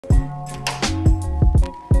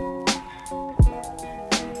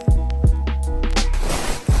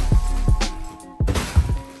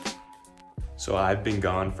So I've been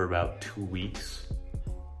gone for about 2 weeks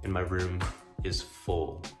and my room is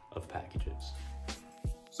full of packages.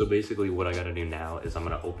 So basically what I gotta do now is I'm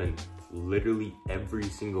gonna open literally every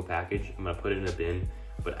single package. I'm gonna put it in a bin,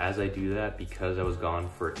 but as I do that, because I was gone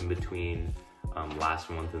for in between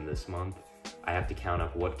last month and this month, I have to count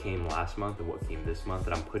up what came last month and what came this month,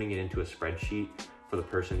 and I'm putting it into a spreadsheet for the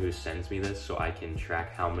person who sends me this so I can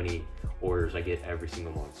track how many orders I get every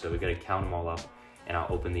single month. So we gotta count them all up, and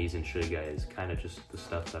I'll open these and show you guys kind of just the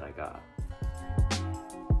stuff that I got.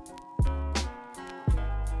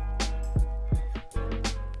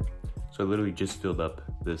 So I literally just filled up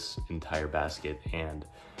this entire basket and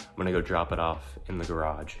I'm gonna go drop it off in the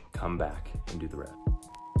garage, come back and do the rest.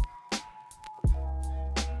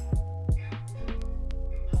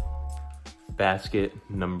 Basket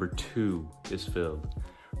number 2 is filled.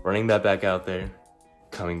 Running that back out there,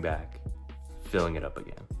 coming back, filling it up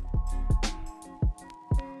again.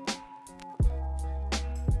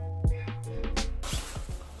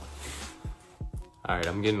 All right,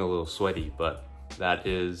 I'm getting a little sweaty, but that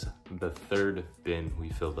is the 3rd bin we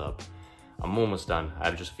filled up. I'm almost done. I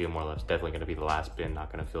have just a few more left. Definitely gonna be the last bin, not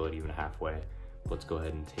gonna fill it even halfway. Let's go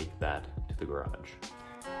ahead and take that to the garage.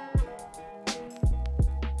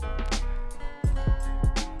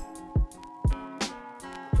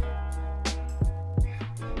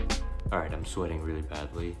 All right, I'm sweating really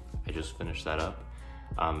badly. I just finished that up.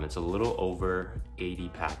 It's a little over 80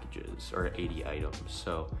 packages or 80 items.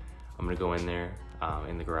 So I'm gonna go in there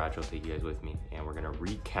in the garage. I'll take you guys with me and we're gonna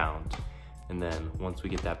recount. And then once we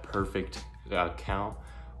get that perfect count,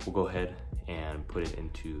 we'll go ahead and put it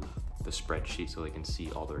into the spreadsheet so they can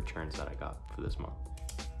see all the returns that I got for this month.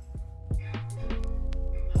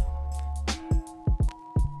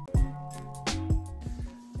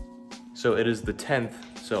 So it is the 10th.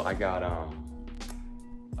 So I got, oh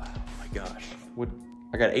my gosh,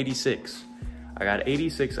 I got 86. I got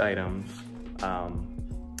 86 items,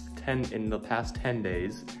 10 in the past 10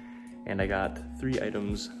 days, and I got 3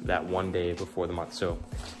 items that one day before the month. So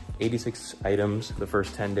 86 items the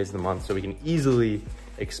first 10 days of the month. So we can easily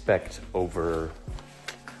expect over,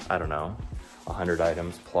 I don't know, 100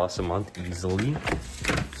 items plus a month easily.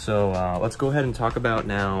 So let's go ahead and talk about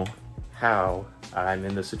now how I'm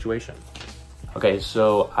in this situation. Okay,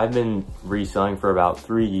 so I've been reselling for about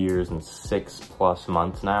 3 years and 6+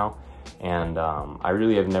 months now. And I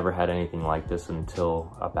really have never had anything like this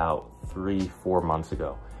until about 3-4 months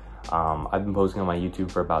ago. I've been posting on my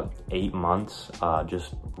YouTube for about 8 months,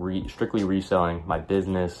 just strictly reselling my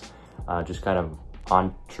business, just kind of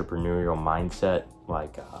entrepreneurial mindset,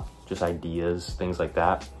 like just ideas, things like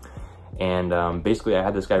that. And basically I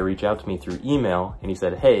had this guy reach out to me through email and he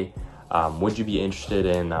said, hey, would you be interested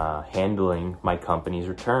in handling my company's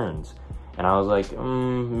returns? And I was like,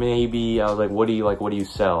 maybe. I was like, what do you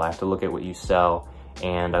sell? I have to look at what you sell.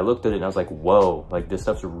 And I looked at it and I was like, whoa, like this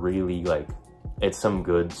stuff's really like, it's some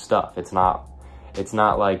good stuff. It's not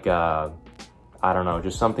like, I don't know,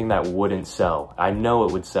 just something that wouldn't sell. I know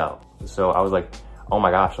it would sell. So I was like, oh my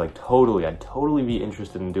gosh, like I'd totally be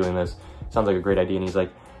interested in doing this. Sounds like a great idea. And he's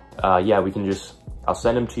like, yeah, we can just, I'll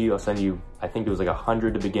send them to you. I'll send you, I think it was like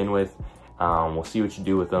 100 to begin with. We'll see what you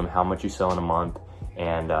do with them, how much you sell in a month.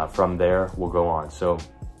 And from there, we'll go on. So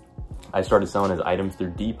I started selling his items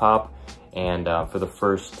through Depop. And for the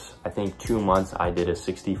first, I think 2 months, I did a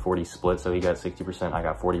 60-40 split. So he got 60%, I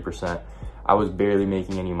got 40%. I was barely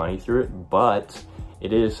making any money through it, but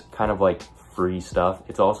it is kind of like free stuff.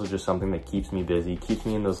 It's also just something that keeps me busy, keeps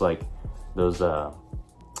me in those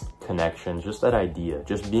connections, just that idea,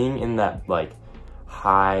 just being in that like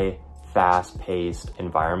high, fast-paced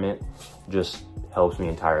environment just helps me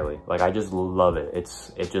entirely. Like I just love it.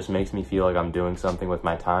 It just makes me feel like I'm doing something with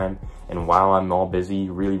my time. And while I'm all busy,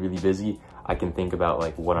 really, really busy, I can think about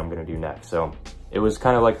like what I'm gonna do next. So it was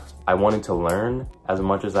kind of like I wanted to learn as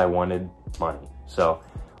much as I wanted money. So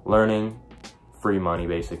learning, free money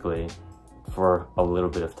basically for a little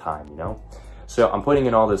bit of time, you know? So I'm putting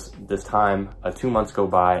in all this time, 2 months go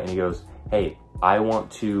by and he goes, hey, I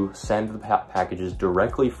want to send the packages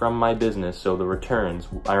directly from my business. So the returns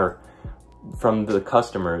are from the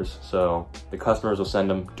customers. So the customers will send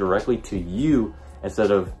them directly to you instead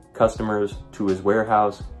of customers to his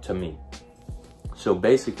warehouse to me. So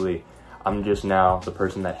basically, I'm just now the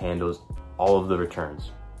person that handles all of the returns,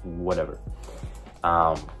 whatever.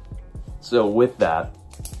 So with that,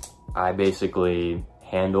 I basically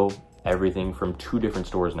handle everything from 2 different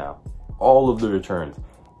stores now, all of the returns.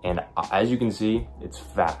 And as you can see, it's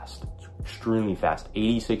fast, it's extremely fast.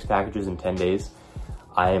 86 packages in 10 days.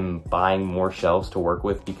 I am buying more shelves to work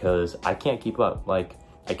with because I can't keep up. Like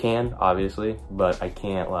I can, obviously, but I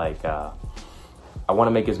can't like, I want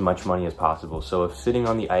to make as much money as possible. So if sitting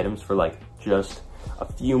on the items for like just a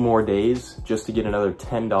few more days just to get another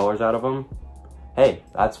 $10 out of them, hey,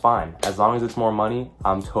 that's fine. As long as it's more money,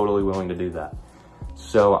 I'm totally willing to do that.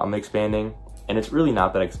 So I'm expanding, and it's really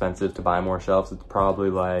not that expensive to buy more shelves. It's probably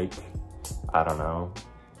like, I don't know,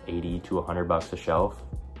 80 to 100 bucks a shelf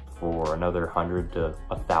for another $100 to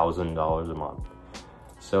 $1,000 a month.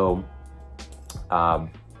 So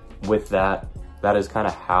with that, that is kind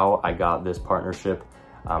of how I got this partnership.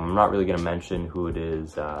 I'm not really gonna mention who it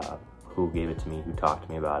is, who gave it to me, who talked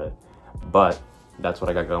to me about it, but that's what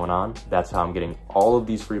I got going on. That's how I'm getting all of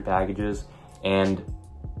these free packages. And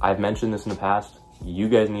I've mentioned this in the past, you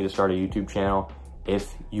guys need to start a YouTube channel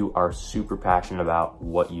if you are super passionate about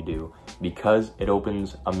what you do, because it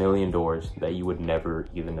opens a million doors that you would never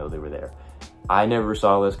even know they were there. I never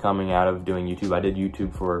saw this coming out of doing YouTube. I did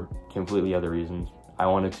YouTube for completely other reasons. I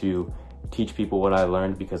wanted to teach people what I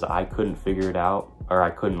learned because I couldn't figure it out, or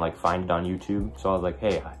I couldn't like find it on YouTube. So I was like,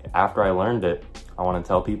 hey, after I learned it, I want to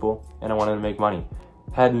tell people and I wanted to make money.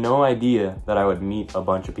 Had no idea that I would meet a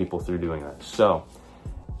bunch of people through doing that. So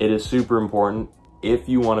it is super important. If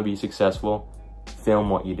you want to be successful, film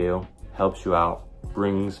what you do, helps you out,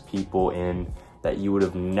 brings people in that you would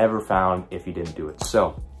have never found if you didn't do it.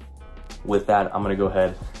 So with that, I'm gonna go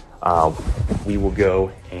ahead. We will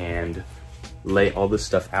go and lay all this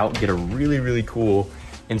stuff out, get a really, really cool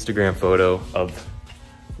Instagram photo of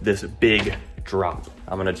this big drop.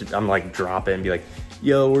 I'm like drop it and be like,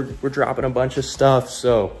 yo, we're dropping a bunch of stuff.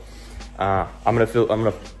 So I'm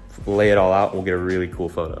gonna lay it all out. We'll get a really cool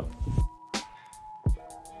photo.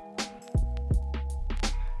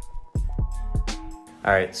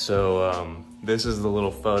 All right, so this is the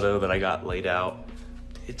little photo that I got laid out.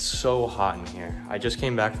 It's so hot in here. I just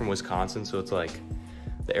came back from Wisconsin, so it's like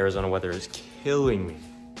the Arizona weather is killing me.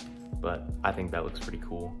 But I think that looks pretty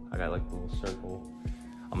cool. I got like a little circle.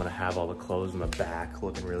 I'm gonna have all the clothes in the back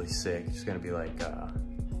looking really sick. It's gonna be like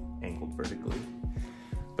angled vertically.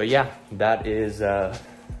 But yeah, that is the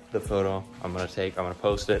photo I'm gonna take. I'm gonna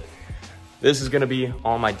post it. This is gonna be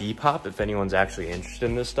on my Depop if anyone's actually interested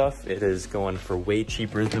in this stuff. It is going for way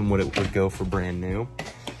cheaper than what it would go for brand new.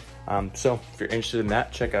 So if you're interested in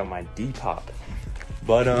that, check out my Depop.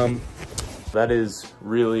 But that is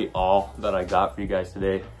really all that I got for you guys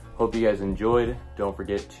today. Hope you guys enjoyed. Don't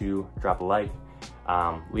forget to drop a like,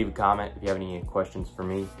 leave a comment if you have any questions for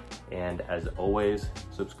me. And as always,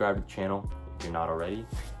 subscribe to the channel if you're not already.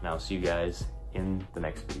 And I'll see you guys in the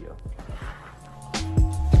next video.